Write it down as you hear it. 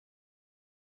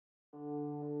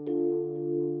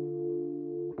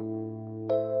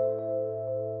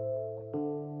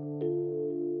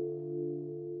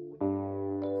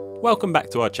Welcome back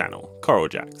to our channel,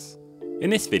 Coralljacks. In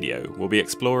this video, we'll be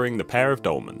exploring the pair of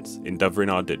dolmens in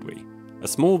Dyffryn Ardudwy, a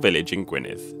small village in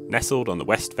Gwynedd nestled on the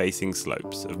west-facing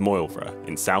slopes of Monmouthshire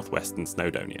in south-western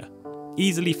Snowdonia.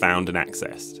 Easily found and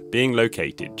accessed, being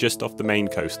located just off the main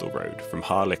coastal road from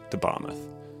Harlech to Barmouth.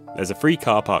 There's a free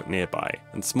car park nearby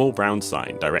and small brown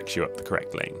sign directs you up the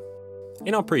correct lane.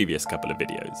 In our previous couple of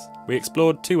videos, we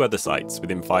explored two other sites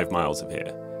within 5 miles of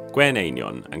here,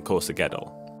 Gwern and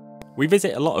Corsigedol. We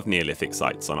visit a lot of Neolithic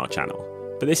sites on our channel,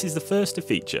 but this is the first to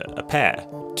feature a pair,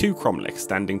 two cromlechs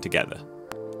standing together.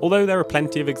 Although there are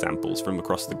plenty of examples from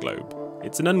across the globe,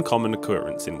 it's an uncommon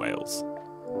occurrence in Wales.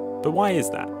 But why is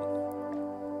that?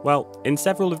 Well, in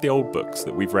several of the old books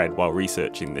that we've read while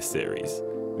researching this series,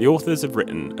 the authors have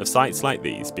written of sites like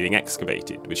these being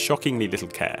excavated with shockingly little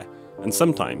care, and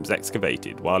sometimes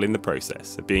excavated while in the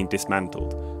process of being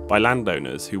dismantled by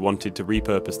landowners who wanted to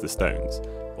repurpose the stones,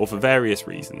 or for various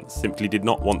reasons simply did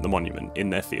not want the monument in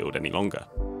their field any longer.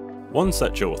 One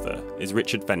such author is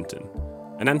Richard Fenton,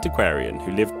 an antiquarian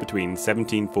who lived between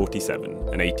 1747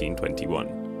 and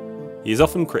 1821. He is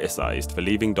often criticised for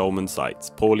leaving dolmen sites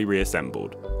poorly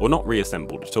reassembled, or not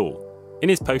reassembled at all. In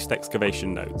his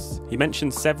post-excavation notes, he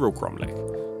mentions several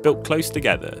cromlech, built close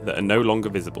together that are no longer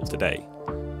visible today.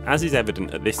 As is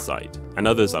evident at this site, and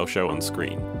others I'll show on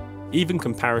screen, even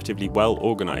comparatively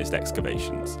well-organised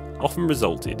excavations often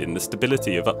resulted in the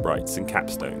stability of uprights and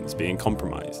capstones being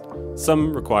compromised,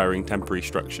 some requiring temporary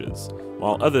structures,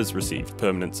 while others received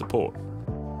permanent support.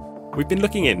 We've been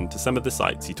looking into some of the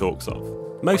sites he talks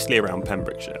of, mostly around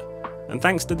Pembrokeshire, and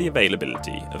thanks to the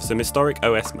availability of some historic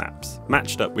OS maps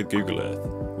matched up with Google Earth,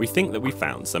 we think that we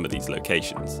found some of these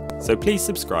locations. So please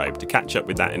subscribe to catch up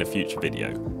with that in a future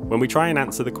video, when we try and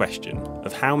answer the question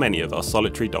of how many of our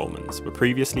solitary dolmens were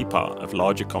previously part of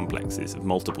larger complexes of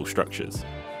multiple structures.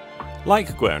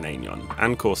 Like Gwern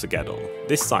and Corsigedol,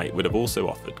 this site would have also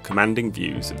offered commanding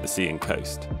views of the sea and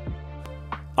coast.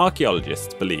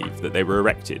 Archaeologists believe that they were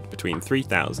erected between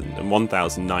 3000 and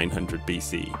 1900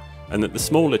 BC, and that the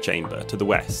smaller chamber to the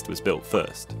west was built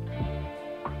first.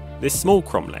 This small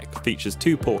cromlech features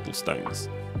two portal stones,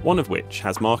 one of which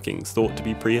has markings thought to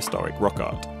be prehistoric rock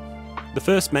art. The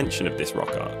first mention of this rock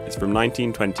art is from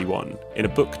 1921 in a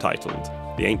book titled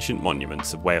The Ancient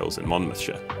Monuments of Wales and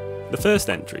Monmouthshire. The first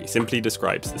entry simply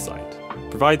describes the site,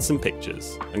 provides some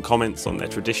pictures, and comments on their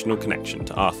traditional connection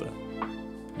to Arthur.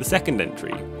 The second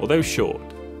entry, although short,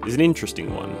 is an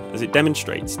interesting one as it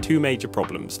demonstrates two major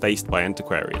problems faced by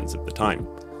antiquarians of the time.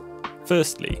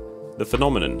 Firstly, the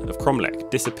phenomenon of cromlech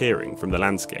disappearing from the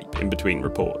landscape in between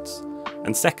reports,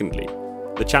 and secondly,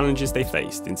 the challenges they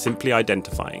faced in simply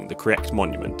identifying the correct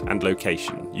monument and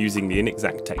location using the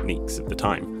inexact techniques of the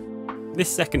time. This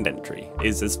second entry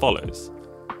is as follows.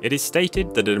 It is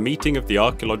stated that at a meeting of the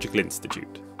Archaeological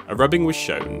Institute, a rubbing was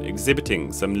shown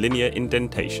exhibiting some linear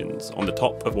indentations on the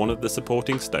top of one of the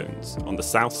supporting stones on the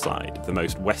south side of the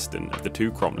most western of the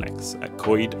two cromlechs at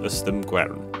Coed Ystym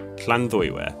Gwern,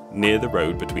 Llanddwywer, near the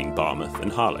road between Barmouth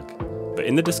and Harlech. But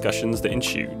in the discussions that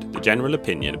ensued, the general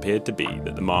opinion appeared to be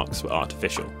that the marks were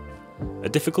artificial. A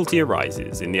difficulty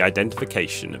arises in the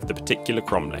identification of the particular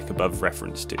cromlech above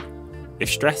reference to. If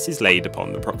stress is laid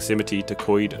upon the proximity to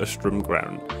Coed Ystym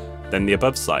Gwern, then the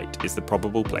above site is the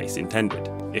probable place intended.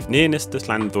 If nearness to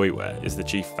Llanddwywer is the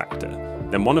chief factor,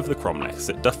 then one of the cromlechs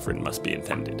at Dyffryn must be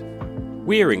intended.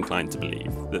 We are inclined to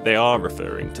believe that they are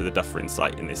referring to the Dyffryn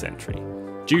site in this entry,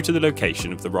 due to the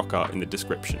location of the rock art in the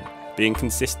description being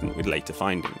consistent with later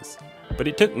findings. But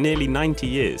it took nearly 90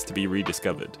 years to be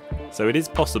rediscovered, so it is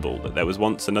possible that there was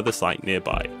once another site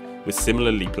nearby with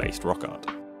similarly placed rock art.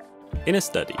 In a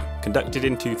study conducted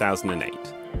in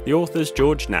 2008, the authors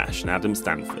George Nash and Adam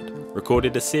Stanford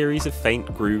recorded a series of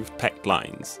faint grooved pecked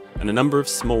lines and a number of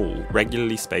small,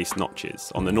 regularly spaced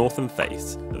notches on the northern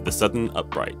face of the southern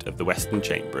upright of the western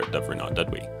chamber at Dyffryn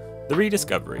Ardudwy. The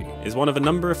rediscovery is one of a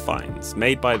number of finds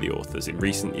made by the authors in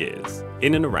recent years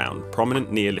in and around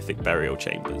prominent Neolithic burial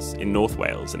chambers in North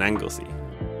Wales and Anglesey.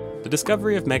 The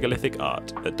discovery of megalithic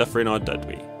art at Dyffryn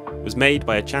Ardudwy was made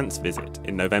by a chance visit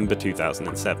in November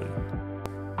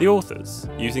 2007. The authors,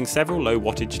 using several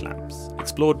low-wattage lamps,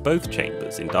 explored both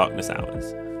chambers in darkness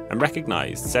hours and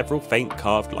recognised several faint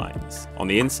carved lines on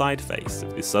the inside face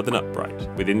of the southern upright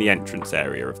within the entrance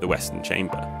area of the western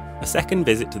chamber. A second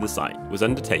visit to the site was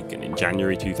undertaken in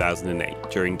January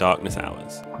 2008 during darkness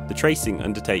hours. The tracing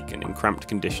undertaken in cramped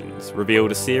conditions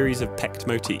revealed a series of pecked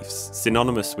motifs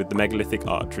synonymous with the megalithic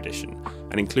art tradition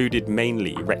and included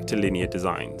mainly rectilinear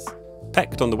designs.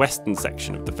 Pecked on the western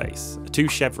section of the face are two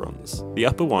chevrons, the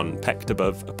upper one pecked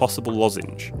above a possible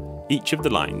lozenge. Each of the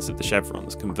lines of the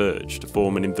chevrons converge to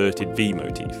form an inverted V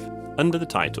motif. Under the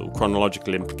title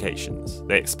Chronological Implications,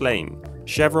 they explain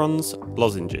chevrons,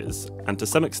 lozenges, and to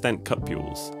some extent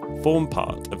cupules form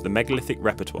part of the megalithic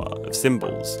repertoire of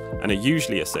symbols and are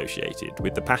usually associated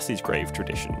with the passage grave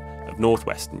tradition of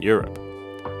northwestern Europe.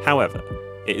 However,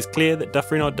 it is clear that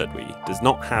Dyffryn Ardudwy does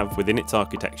not have within its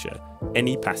architecture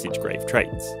any passage grave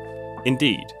traits.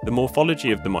 Indeed, the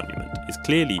morphology of the monument is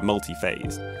clearly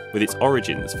multi-phased, with its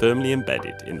origins firmly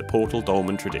embedded in the portal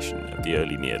dolmen tradition of the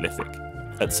early Neolithic.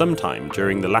 At some time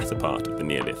during the latter part of the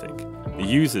Neolithic, the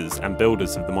users and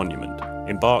builders of the monument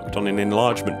embarked on an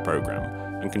enlargement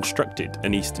programme and constructed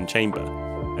an eastern chamber,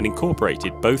 and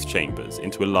incorporated both chambers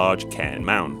into a large cairn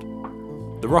mound.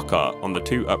 The rock art on the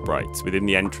two uprights within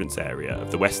the entrance area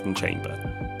of the western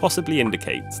chamber possibly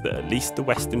indicates that at least the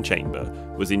western chamber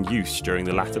was in use during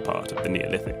the latter part of the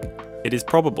Neolithic. It is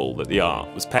probable that the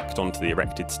art was pecked onto the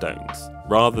erected stones,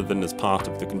 rather than as part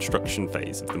of the construction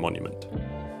phase of the monument.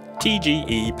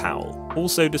 T.G.E. Powell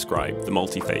also described the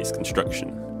multi-phase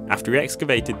construction, after he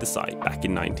excavated the site back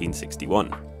in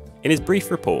 1961. In his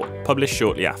brief report, published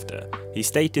shortly after, he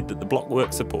stated that the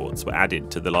blockwork supports were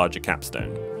added to the larger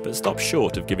capstone, but stopped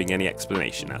short of giving any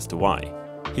explanation as to why.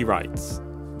 He writes,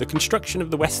 "The construction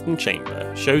of the western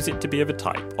chamber shows it to be of a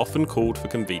type often called for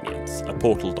convenience a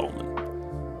portal dolmen.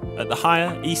 At the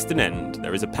higher eastern end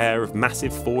there is a pair of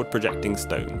massive forward-projecting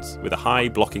stones with a high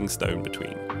blocking stone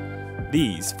between.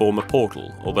 These form a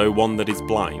portal, although one that is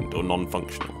blind or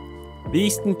non-functional. The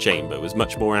eastern chamber was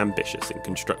much more ambitious in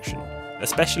construction,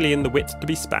 especially in the width to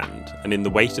be spanned and in the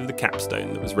weight of the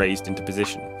capstone that was raised into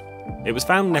position. It was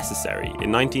found necessary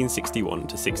in 1961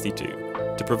 to 62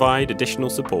 to provide additional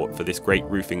support for this great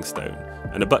roofing stone,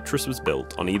 and a buttress was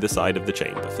built on either side of the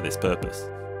chamber for this purpose.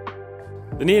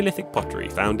 The Neolithic pottery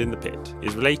found in the pit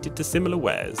is related to similar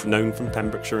wares known from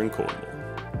Pembrokeshire and Cornwall.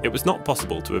 It was not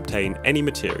possible to obtain any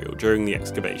material during the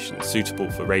excavation suitable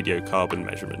for radiocarbon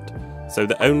measurement, so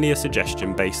that only a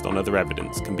suggestion based on other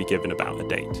evidence can be given about a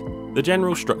date. The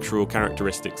general structural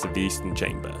characteristics of the eastern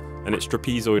chamber and its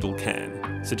trapezoidal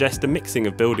cairn suggest a mixing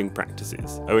of building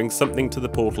practices owing something to the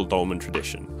portal dolmen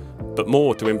tradition, but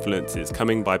more to influences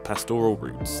coming by pastoral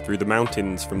routes through the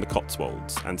mountains from the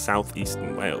Cotswolds and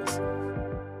southeastern Wales.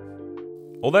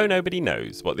 Although nobody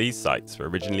knows what these sites were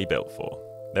originally built for,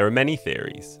 there are many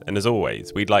theories, and as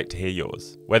always, we'd like to hear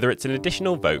yours. Whether it's an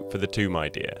additional vote for the tomb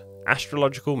idea,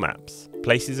 astrological maps,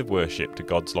 places of worship to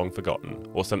gods long forgotten,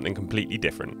 or something completely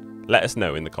different, let us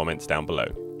know in the comments down below.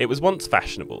 It was once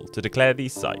fashionable to declare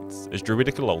these sites as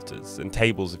druidical altars and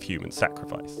tables of human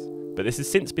sacrifice, but this has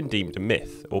since been deemed a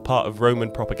myth or part of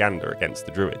Roman propaganda against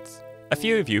the Druids. A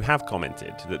few of you have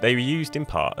commented that they were used in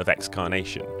part of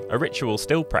excarnation, a ritual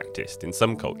still practiced in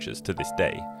some cultures to this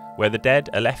day, where the dead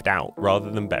are left out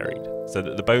rather than buried, so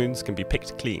that the bones can be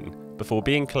picked clean before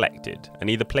being collected and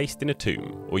either placed in a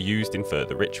tomb or used in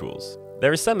further rituals.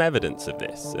 There is some evidence of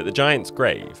this at the Giant's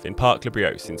Grave in Parc Le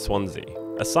Brios in Swansea,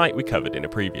 a site we covered in a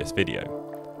previous video,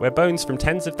 where bones from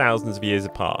tens of thousands of years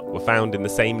apart were found in the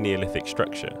same Neolithic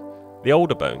structure. The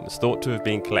older bones thought to have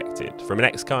been collected from an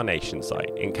excarnation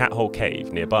site in Cathole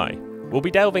Cave nearby. We'll be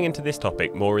delving into this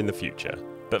topic more in the future,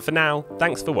 but for now,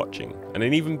 thanks for watching, and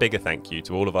an even bigger thank you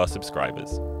to all of our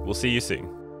subscribers. We'll see you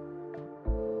soon.